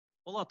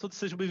Olá a todos,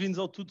 sejam bem-vindos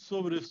ao Tudo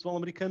sobre Futebol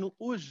Americano.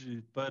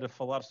 Hoje, para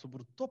falar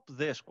sobre o top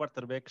 10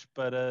 quarterbacks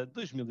para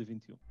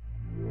 2021.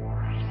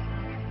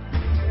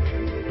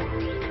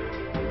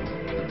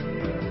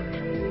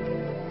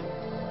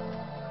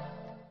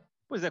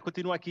 Pois é,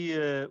 continua aqui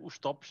os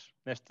tops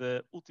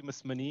nesta última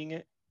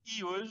semaninha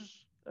e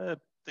hoje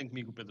tem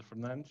comigo o Pedro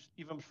Fernandes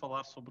e vamos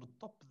falar sobre o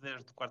top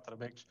 10 de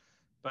quarterbacks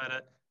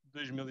para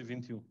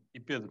 2021. E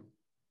Pedro,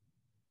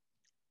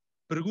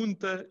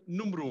 pergunta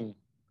número 1.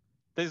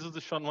 Tens o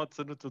Deshaun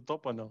Watson no teu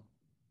top ou não?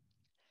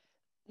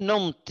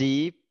 Não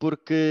meti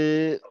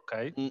porque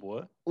Ok,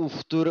 boa. o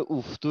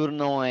futuro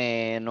não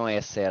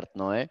é certo,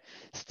 não é?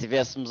 Se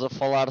estivéssemos a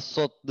falar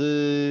só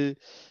de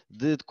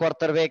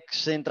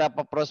quarterbacks a entrar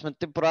para a próxima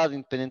temporada,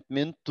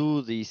 independentemente de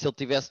tudo, e se ele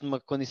tivesse numa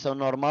condição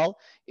normal,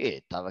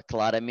 estava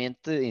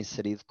claramente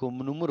inserido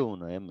como número 1,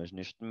 não é? Mas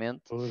neste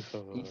momento, Por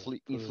favor, por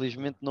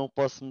infelizmente, favor. não o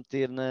posso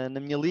meter na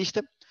minha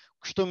lista.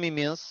 Custou-me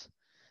imenso,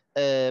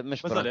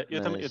 mas Mas pronto. olha,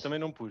 eu também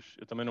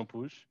não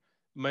pus,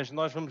 mas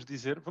nós vamos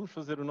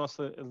fazer o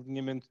nosso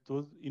alinhamento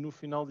todo e no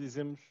final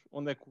dizemos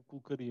onde é que o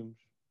colocaríamos.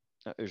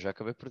 Eu já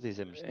acabei por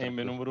dizer, mas Em meu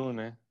tranquilo, número 1,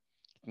 né?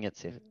 tinha de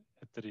ser.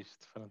 É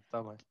triste, pronto,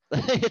 está bem.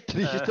 É Ah,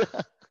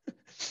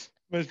 triste.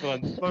 mas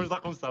pronto, vamos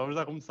lá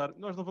começar.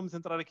 Nós não vamos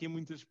entrar aqui em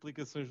muitas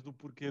explicações do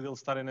porquê deles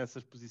estarem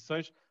nessas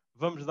posições.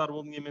 Vamos dar o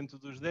alinhamento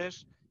dos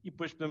 10 e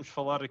depois podemos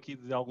falar aqui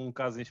de algum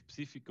caso em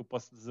específico. Eu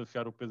posso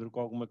desafiar o Pedro com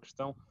alguma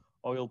questão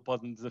ou ele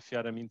pode me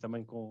desafiar a mim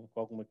também com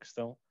alguma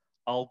questão.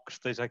 Algo que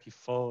esteja aqui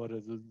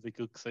fora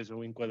daquilo que seja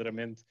o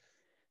enquadramento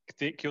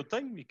que eu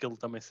tenho e que ele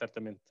também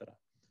certamente terá.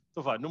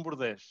 Então vá, número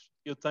 10.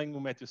 Eu tenho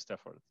o Matthew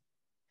Stafford.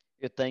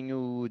 Eu tenho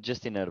o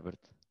Justin Herbert.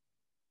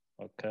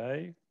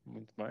 Ok,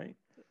 muito bem.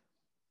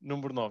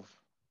 Número 9.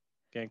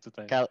 Quem é que tu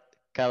tens?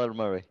 Kyler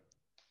Murray.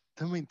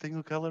 Também tenho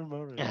o Kyler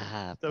Murray.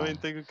 Ah, Também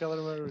pá. tenho o Kyler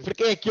Murray.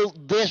 Porque é aquele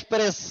 10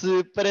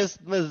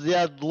 parece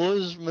demasiado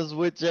longe, mas o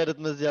 8 já era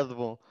demasiado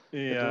bom.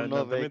 Então o Não,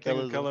 9 é também tenho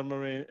o aquela Kyler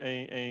Murray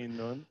em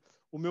nono.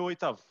 O meu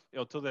oitavo é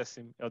o teu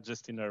décimo, é o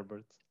Justin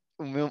Herbert.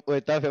 O meu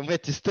oitavo é o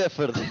Matthew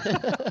Stafford.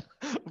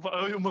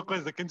 Uma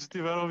coisa, quem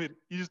estiver a ouvir,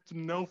 isto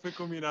não foi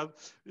combinado.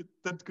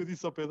 Tanto que eu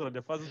disse ao Pedro: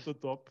 olha, faz o teu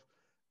top,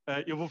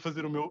 eu vou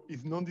fazer o meu, e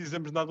não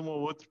dizemos nada um ao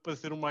outro para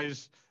ser o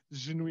mais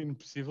genuíno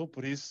possível.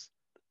 Por isso,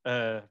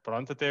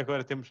 pronto, até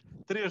agora temos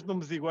 3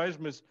 nomes iguais,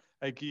 mas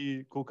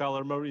aqui com o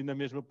Kyler Murray na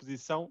mesma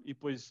posição, e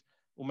depois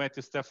o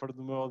Matthew Stafford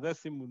no meu ao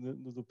décimo,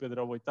 no do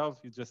Pedro ao oitavo,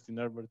 e o Justin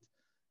Herbert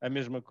a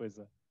mesma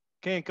coisa.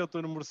 Quem é que é o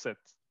teu número 7?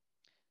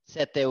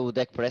 7 é o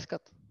Dak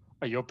Prescott.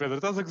 Aí, ô Pedro,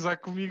 estás a gozar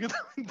comigo? Eu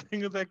também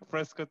tenho o Dak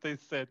Prescott em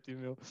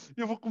sétimo, meu.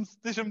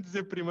 Deixa-me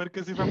dizer primeiro,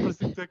 que assim vai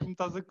parecer que tu é que me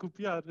estás a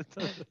copiar.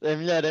 É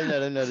melhor,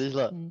 diz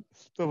lá.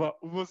 Então vá,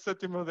 o meu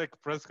sétimo é o Dak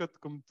Prescott,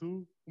 como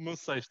tu. O meu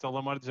sexto é o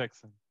Lamar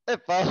Jackson.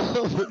 Epá,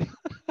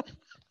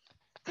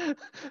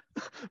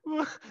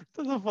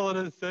 Estás a falar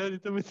a sério?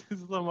 Também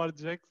tens o Lamar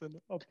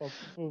Jackson? Opa, por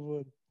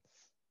favor.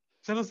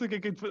 Já não sei o que é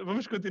que...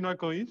 Vamos continuar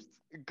com isto?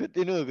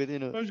 continua.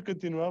 Vamos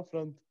continuar,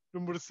 pronto.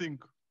 Número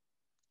 5.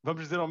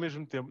 Vamos dizer ao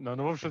mesmo tempo. Não,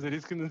 não vamos fazer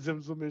isso, que ainda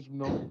dizemos o mesmo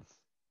nome.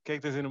 Quem é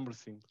que tens em número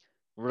 5?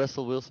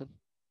 Russell Wilson.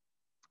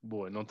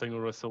 Boa, não tenho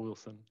o Russell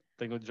Wilson.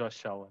 Tenho o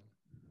Josh Allen.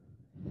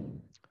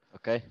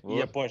 Ok, E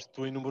boa. aposto,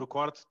 tu em número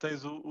 4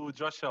 tens o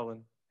Josh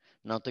Allen.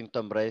 Não tenho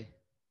Tom Brady.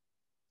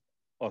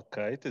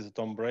 Ok, tens o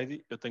Tom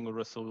Brady. Eu tenho o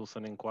Russell Wilson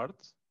em quarto.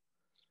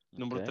 Ok.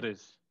 Número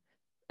 3,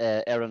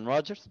 Aaron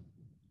Rodgers.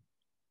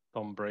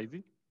 Tom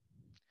Brady.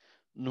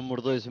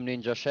 Número 2, o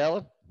menino Josh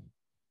Allen.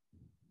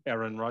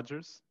 Aaron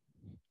Rodgers.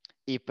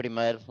 E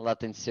primeiro, lá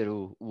tem de ser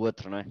o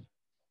outro, não é?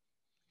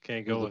 Quem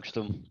é que é O o do outro?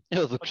 costume. É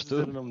o do Podes dizer o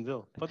costume. nome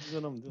dele. Podes dizer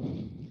o nome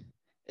dele.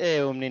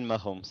 É o menino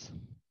Mahomes.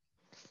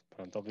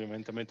 Pronto,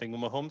 obviamente também tenho o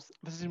Mahomes.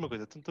 Mas diz uma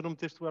coisa, tu não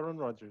meteste o Aaron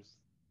Rodgers.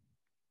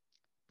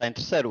 Está em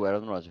terceiro o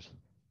Aaron Rodgers.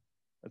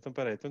 Então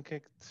peraí, então quem é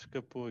que te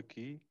escapou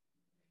aqui?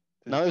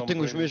 Tens o Não, eu Tom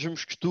tenho os Brady.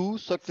 mesmos que tu,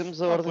 só que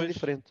temos a ordem Pois.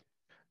 diferente.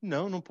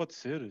 Não, não pode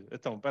ser.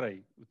 Então,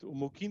 peraí. O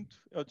meu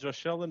quinto é o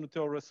Josh Allen, o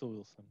teu é o Russell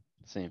Wilson.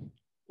 Sim.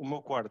 O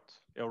meu quarto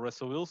é o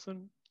Russell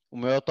Wilson. O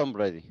meu é o Tom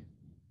Brady.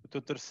 O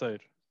teu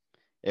terceiro.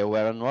 É o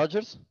Aaron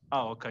Rodgers.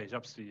 Ok, já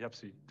percebi, já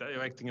percebi.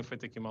 Eu é que tinha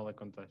feito aqui mal a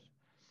contagem.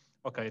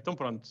 Ok, então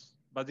pronto.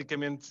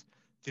 Basicamente,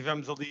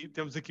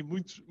 temos aqui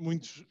muitos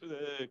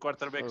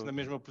quarterbacks na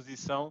mesma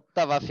posição.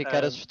 Estava a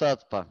ficar Uh,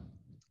 assustado, pá.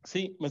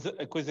 sim, mas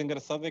a coisa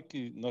engraçada é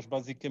que nós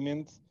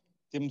basicamente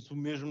temos o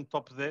mesmo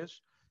top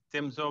 10.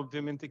 Temos,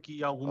 obviamente,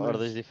 aqui Ordens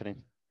algumas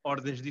diferentes.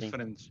 ordens Sim.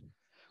 diferentes.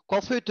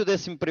 Qual foi o teu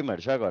 11º,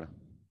 já agora?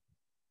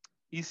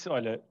 Isso,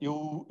 olha,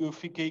 eu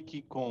fiquei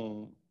aqui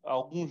com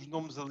alguns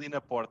nomes ali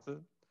na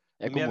porta,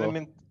 É como eu.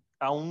 nomeadamente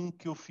há um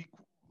que eu fico.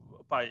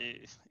 Pá,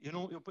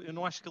 eu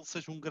não acho que ele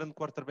seja um grande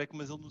quarterback,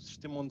 mas ele no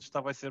sistema onde está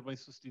vai ser bem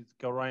sucedido,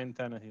 que é o Ryan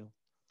Tannehill.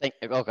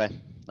 Ok,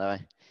 está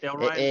bem. É o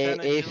Ryan É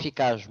Tannehill.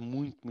 eficaz,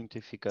 muito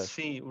eficaz.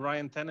 Sim, o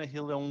Ryan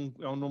Tannehill é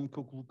um nome que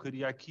eu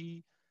colocaria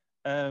aqui.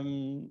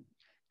 Um,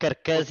 Kirk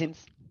outro,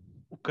 Cousins.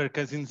 o Kirk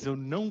Cousins eu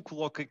não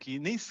coloco aqui,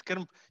 nem sequer.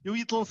 Eu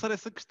ia te lançar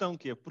essa questão,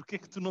 que é porque é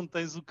que tu não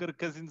tens o Kirk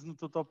Cousins no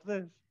teu top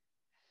 10?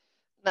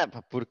 Não,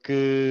 pá,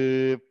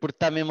 porque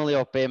está mesmo ali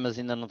ao pé, mas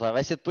ainda não está.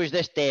 Vai ser depois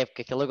desta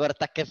época, que ele agora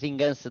está com a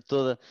vingança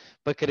toda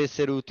para querer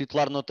ser o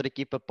titular noutra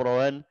equipa para o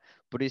ano.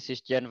 Por isso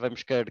este ano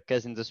vamos querer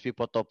Cousins a subir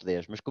para o top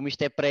 10. Mas como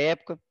isto é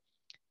pré-época,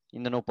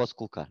 ainda não o posso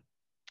colocar.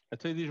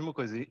 Então diz uma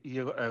coisa, e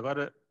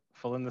agora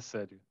falando a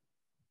sério,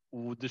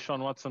 o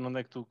Deshaun Watson onde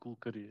é que tu o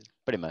colocarias?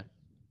 Primeiro.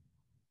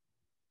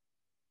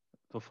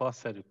 Estou a falar a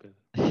sério, Pedro.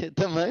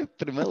 Também,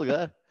 primeiro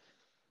lugar.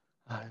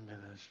 Ai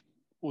meu Deus.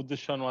 O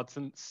Deshaun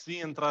Watson, se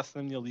entrasse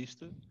na minha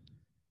lista,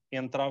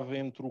 entrava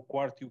entre o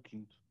quarto e o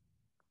quinto.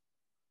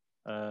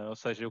 Ou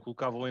seja, eu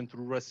colocava-o entre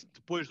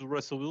depois do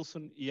Russell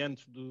Wilson e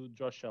antes do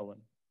Josh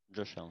Allen.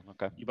 Josh Allen,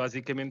 ok. E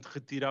basicamente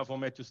retirava o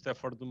Matthew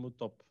Stafford do meu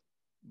top.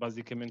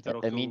 Basicamente era o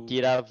A que mim eu...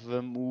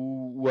 tirava-me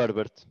o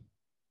Herbert.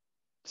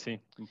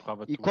 Sim,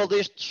 empurrava E tu. qual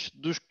destes,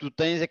 dos que tu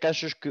tens, é que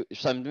achas que,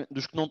 sabe,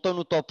 dos que não estão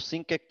no top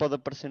 5, é que pode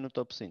aparecer no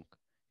top 5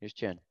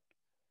 este ano?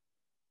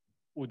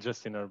 O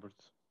Justin Herbert.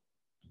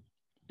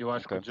 Eu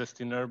acho que o Ok.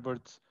 Justin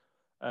Herbert...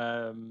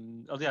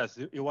 aliás,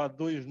 eu há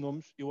dois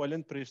nomes, eu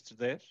olhando para estes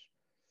 10,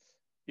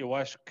 eu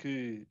acho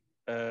que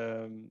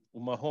o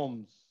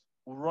Mahomes,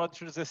 o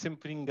Rodgers é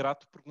sempre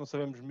ingrato porque não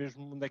sabemos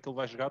mesmo onde é que ele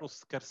vai jogar ou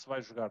sequer se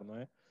vai jogar, não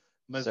é?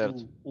 Mas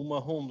Certo. o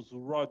Mahomes, o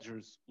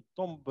Rodgers, o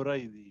Tom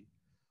Brady,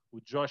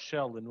 o Josh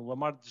Allen, o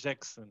Lamar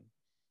Jackson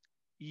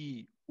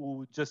e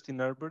o Justin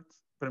Herbert,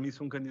 para mim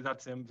são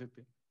candidatos a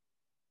MVP.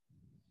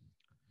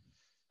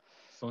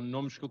 São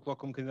nomes que eu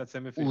coloco como candidatos a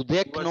MVP. O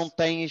deck não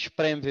tens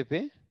para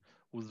MVP?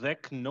 O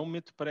Dak não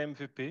meto para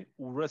MVP,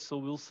 o Russell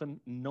Wilson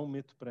não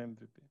meto para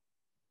MVP.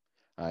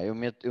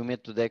 Eu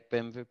meto o deck para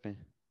MVP.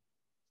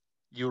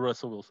 E o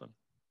Russell Wilson?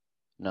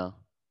 Não.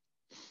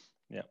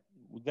 Yeah.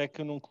 O Dak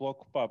eu não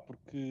coloco, pá,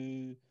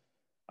 porque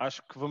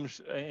acho que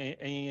vamos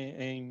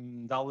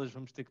em Dallas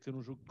vamos ter que ter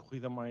um jogo de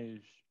corrida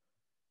mais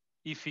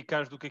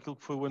eficaz do que aquilo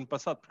que foi o ano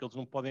passado, porque eles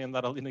não podem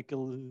andar ali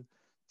naquele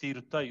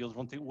tiroteio, eles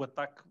vão ter o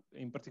ataque,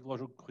 em particular o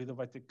jogo de corrida,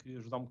 vai ter que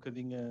ajudar um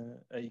bocadinho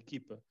a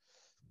equipa.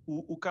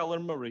 O Kyler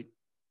Murray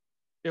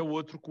é o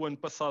outro que o ano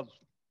passado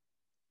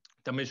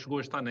também chegou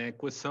a estar na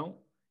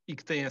equação e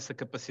que tem essa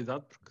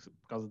capacidade,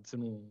 por causa de ser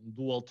um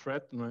dual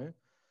threat, não é?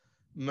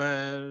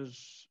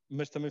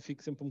 Mas também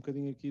fico sempre um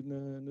bocadinho aqui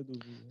na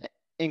dúvida.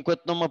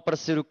 Enquanto não me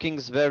aparecer o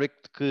Kingsbury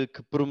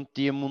que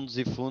prometia mundos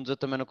e fundos, eu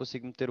também não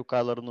consigo meter o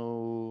Kyler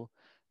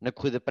na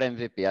corrida para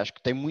MVP. Acho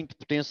que tem muito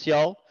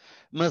potencial,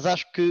 mas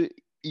acho que,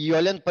 e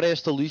olhando para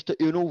esta lista,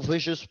 eu não o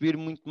vejo a subir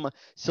muito mais.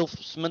 Se ele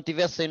se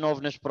mantivesse em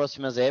 9 nas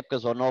próximas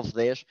épocas, ou 9,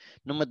 10,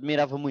 não me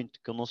admirava muito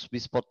que ele não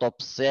subisse para o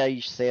top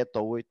 6, 7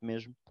 ou 8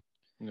 mesmo.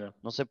 Yeah.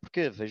 Não sei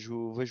porquê,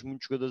 vejo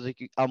muitos jogadores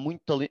aqui, há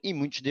muito talento, e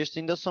muitos destes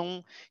ainda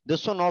são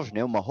novos,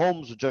 né? O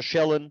Mahomes, o Josh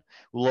Allen,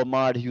 o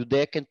Lamar e o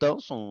Dak, então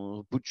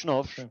são putos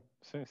novos,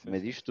 Sim. no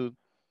meio disto tudo.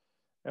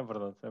 É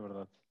verdade, é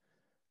verdade.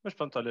 Mas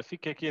pronto, olha,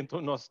 fica aqui então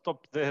o nosso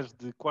top 10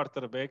 de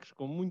quarterbacks,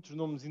 com muitos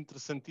nomes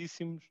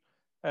interessantíssimos,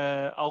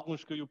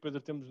 alguns que eu e o Pedro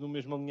temos no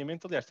mesmo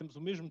alinhamento, aliás, temos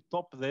o mesmo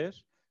top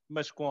 10,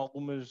 mas com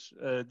algumas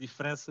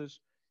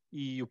diferenças,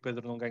 e o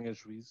Pedro não ganha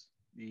juízo,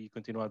 e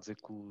continua a dizer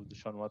que o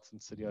Deshaun Watson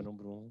seria o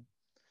número 1.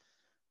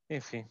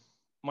 Enfim,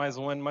 mais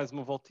um ano, mais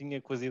uma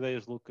voltinha com as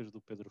ideias loucas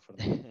do Pedro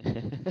Fernandes.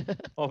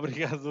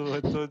 Obrigado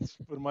a todos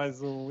por mais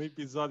um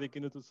episódio aqui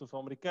no Tudo Futebol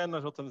Americano.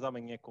 Nós voltamos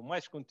amanhã com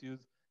mais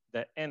conteúdo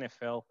da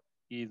NFL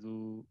e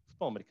do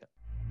futebol americano.